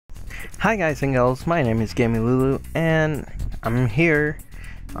Hi guys and girls, my name is Gaming Lulu and I'm here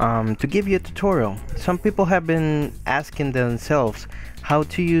to give you a tutorial. Some people have been asking themselves how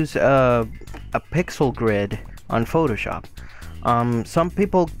to use a pixel grid on Photoshop. Some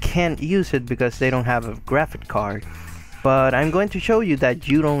people can't use it because they don't have a graphic card, but I'm going to show you that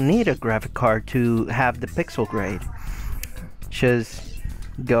you don't need a graphic card to have the pixel grid. Just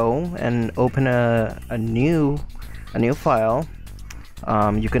go and open a new file.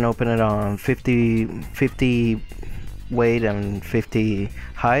 You can open it on 50 weight and 50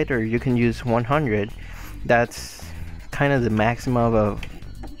 height, or you can use 100. That's kind of the maximum of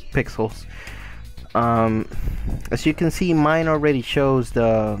pixels. As you can see, mine already shows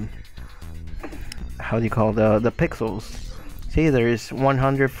the the pixels. See, there is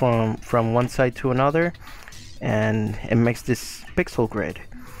 100 from one side to another, and it makes this pixel grid.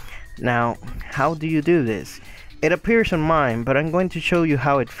 Now, how do you do this? It appears on mine, but I'm going to show you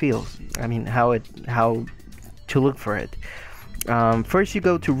how it feels. I mean, how to look for it. First, you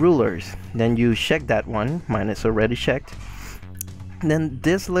go to rulers, then you check that one. Mine is already checked. Then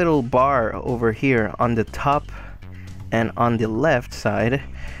this little bar over here on the top and on the left side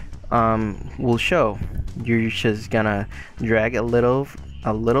will show. You're just gonna drag a little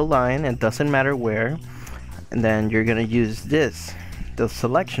line. It doesn't matter where, and then you're gonna use the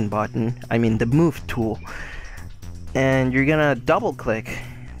selection button. I mean, the move tool. And you're gonna double click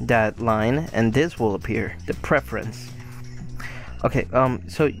that line and this will appear, the preference. Okay,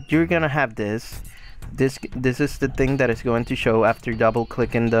 so you're gonna have this is the thing that is going to show after double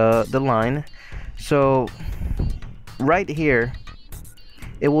clicking the line. So right here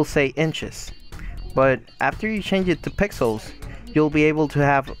it will say inches, but after you change it to pixels, you'll be able to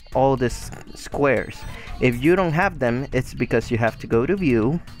have all these squares. If you don't have them, it's because you have to go to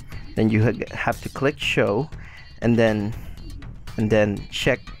view, then you have to click show, and then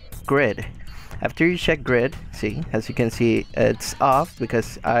check grid. After you check grid, see, as you can see, it's off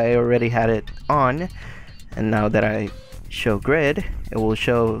because I already had it on, and now that I show grid, it will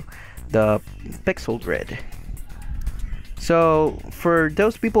show the pixel grid. So for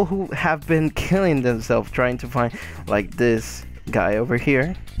those people who have been killing themselves trying to find, like this guy over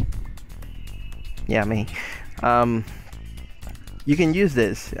here, yeah, me, you can use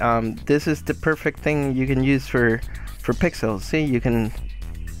this. This is the perfect thing you can use for pixels. See, you can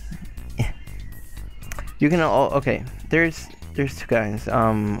okay, there's two kinds.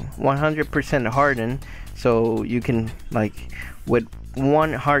 100% harden, so you can, like, with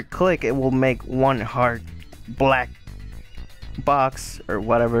one hard click it will make one hard black box or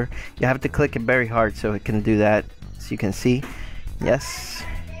whatever. You have to click it very hard so it can do that, so you can see. Yes.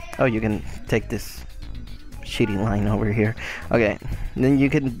 Oh, you can take this shitty line over here. Okay, then you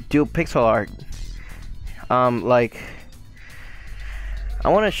can do pixel art. Like, I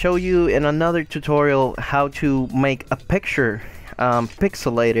want to show you in another tutorial how to make a picture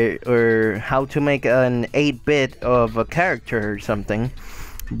pixelated, or how to make an 8-bit of a character or something,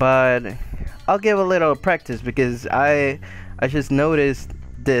 but I'll give a little practice because I just noticed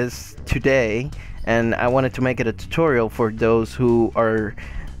this today and I wanted to make it a tutorial for those who are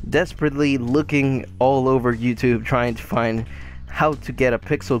desperately looking all over YouTube trying to find how to get a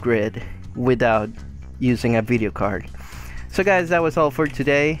pixel grid without using a video card. So guys, that was all for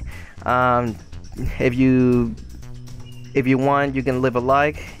today. If you want, you can leave a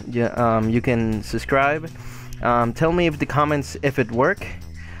like, you can subscribe. Tell me if the comments if it work.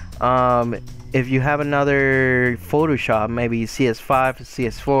 If you have another Photoshop, maybe CS5,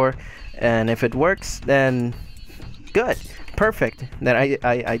 CS4, and if it works, then good. Perfect. Then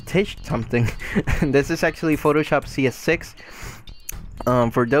I teach something. This is actually Photoshop CS6.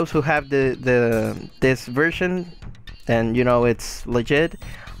 For those who have this version, then you know it's legit.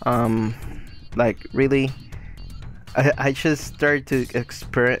 Like, really, I just started to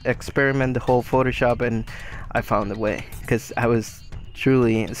experiment the whole Photoshop, and I found a way, because I was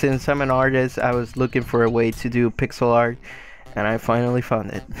truly, since I'm an artist, I was looking for a way to do pixel art, and I finally found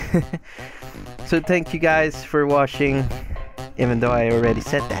it. So thank you guys for watching, even though I already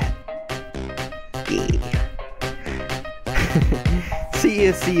said that. Yeah.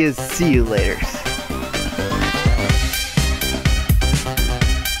 See you later.